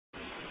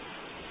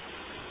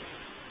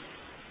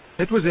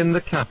It was in the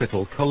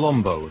capital,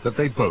 Colombo, that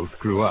they both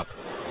grew up.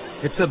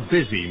 It's a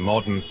busy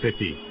modern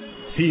city,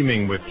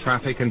 teeming with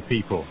traffic and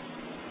people.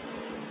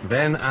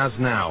 Then, as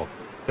now,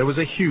 there was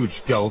a huge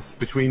gulf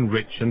between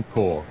rich and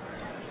poor,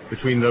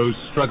 between those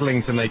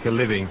struggling to make a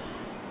living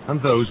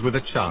and those with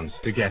a chance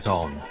to get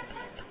on.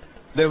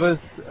 There was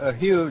a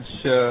huge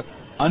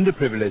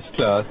underprivileged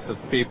class of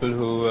people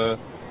who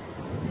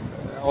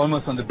were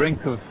almost on the brink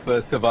of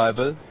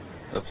survival,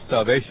 of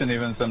starvation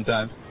even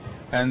sometimes.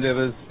 And there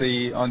was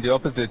on the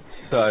opposite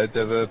side,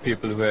 there were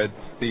people who had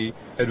the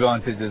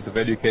advantages of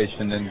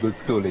education and good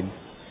schooling.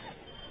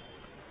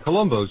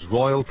 Colombo's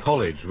Royal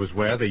College was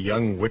where the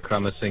young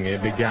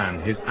Wickramasinghe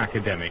began his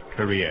academic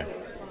career.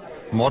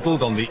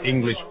 Modelled on the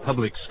English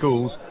public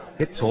schools,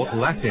 it taught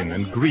Latin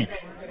and Greek,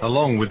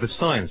 along with the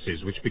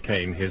sciences which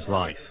became his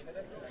life.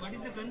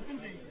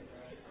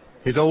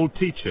 His old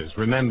teachers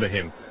remember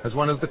him as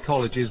one of the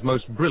college's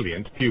most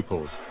brilliant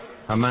pupils,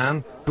 a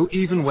man who,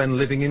 even when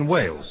living in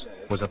Wales,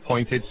 was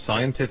appointed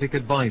scientific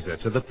advisor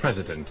to the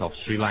President of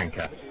Sri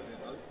Lanka.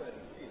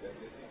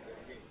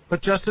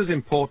 But just as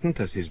important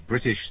as his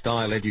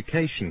British-style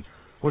education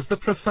was the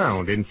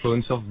profound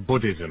influence of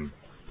Buddhism,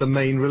 the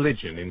main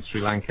religion in Sri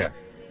Lanka.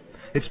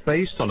 It's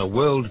based on a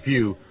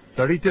world-view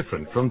very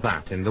different from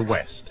that in the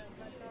West.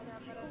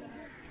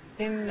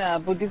 In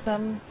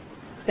Buddhism,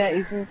 there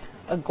isn't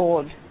a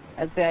God,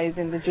 as there is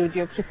in the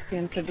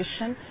Judeo-Christian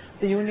tradition.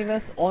 The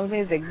universe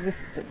always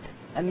existed,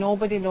 and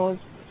nobody knows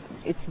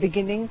its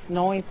beginnings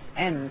nor its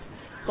end.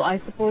 So I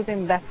suppose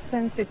in that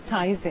sense it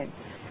ties in.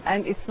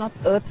 And it's not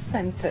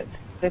earth-centered.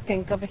 They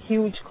think of a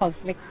huge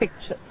cosmic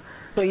picture.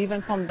 So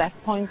even from that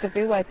point of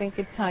view, I think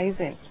it ties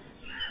in.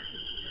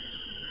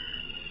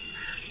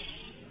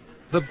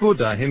 The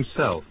Buddha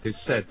himself is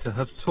said to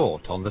have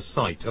taught on the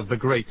site of the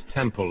great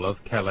temple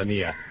of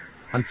Kelaniya,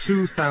 and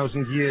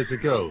 2,000 years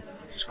ago,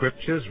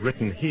 scriptures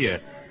written here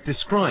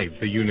described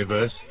the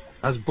universe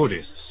as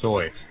Buddhists saw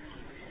it.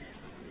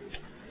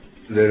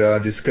 There are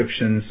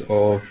descriptions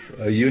of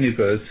a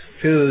universe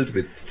filled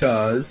with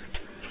stars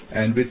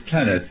and with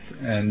planets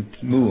and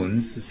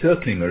moons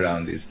circling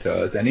around these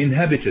stars, and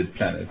inhabited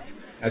planets.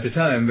 At a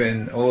time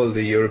when all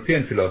the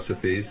European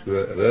philosophies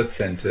were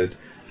earth-centered,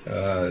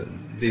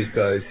 these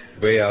guys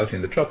way out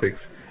in the tropics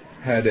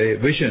had a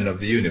vision of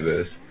the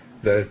universe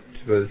that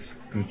was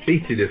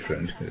completely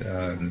different.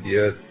 The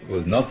earth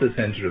was not the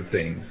center of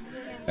things,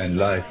 and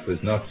life was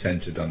not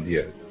centered on the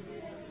earth.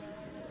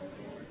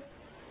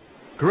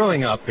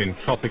 Growing up in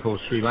tropical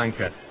Sri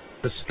Lanka,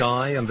 the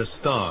sky and the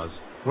stars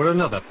were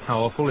another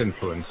powerful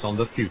influence on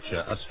the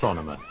future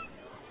astronomer.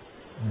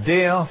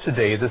 Day after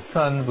day, the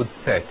sun would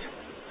set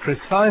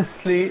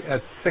precisely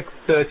at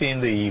 6:30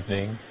 in the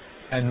evening,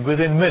 and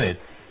within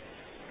minutes,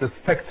 the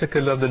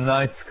spectacle of the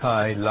night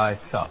sky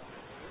lights up.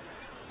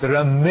 There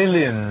are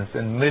millions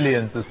and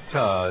millions of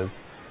stars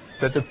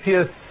that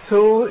appear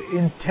so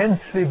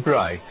intensely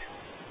bright,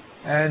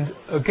 and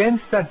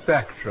against that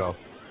backdrop,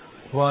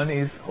 one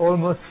is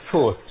almost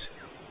forced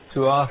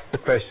to ask the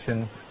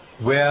question,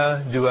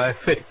 where do I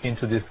fit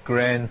into this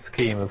grand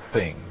scheme of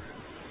things?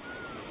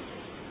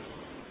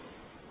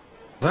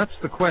 That's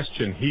the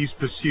question he's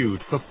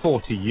pursued for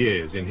 40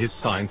 years in his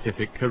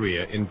scientific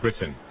career in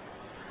Britain.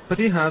 But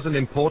he has an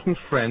important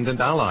friend and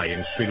ally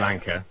in Sri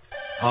Lanka,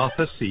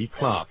 Arthur C.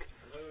 Clarke,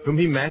 whom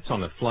he met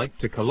on a flight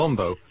to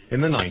Colombo in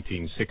the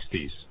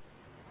 1960s.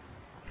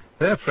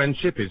 Their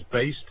friendship is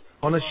based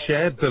on a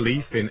shared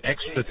belief in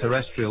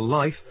extraterrestrial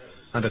life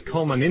and a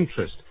common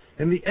interest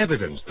in the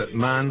evidence that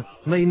man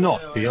may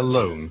not be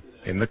alone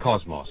in the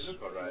cosmos.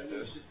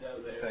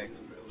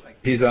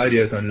 His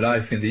ideas on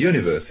life in the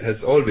universe has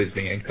always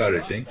been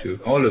encouraging to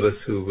all of us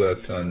who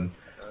worked on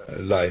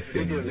life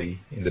in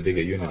the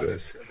bigger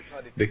universe,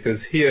 because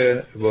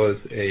here was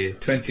a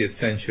 20th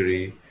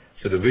century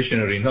sort of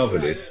visionary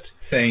novelist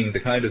saying the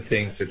kind of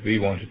things that we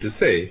wanted to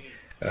say,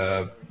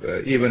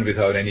 even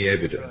without any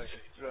evidence.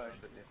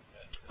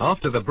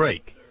 After the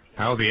break,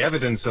 how the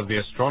evidence of the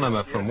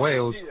astronomer from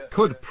Wales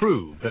could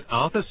prove that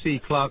Arthur C.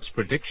 Clarke's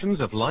predictions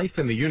of life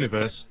in the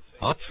universe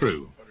are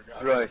true.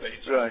 Right.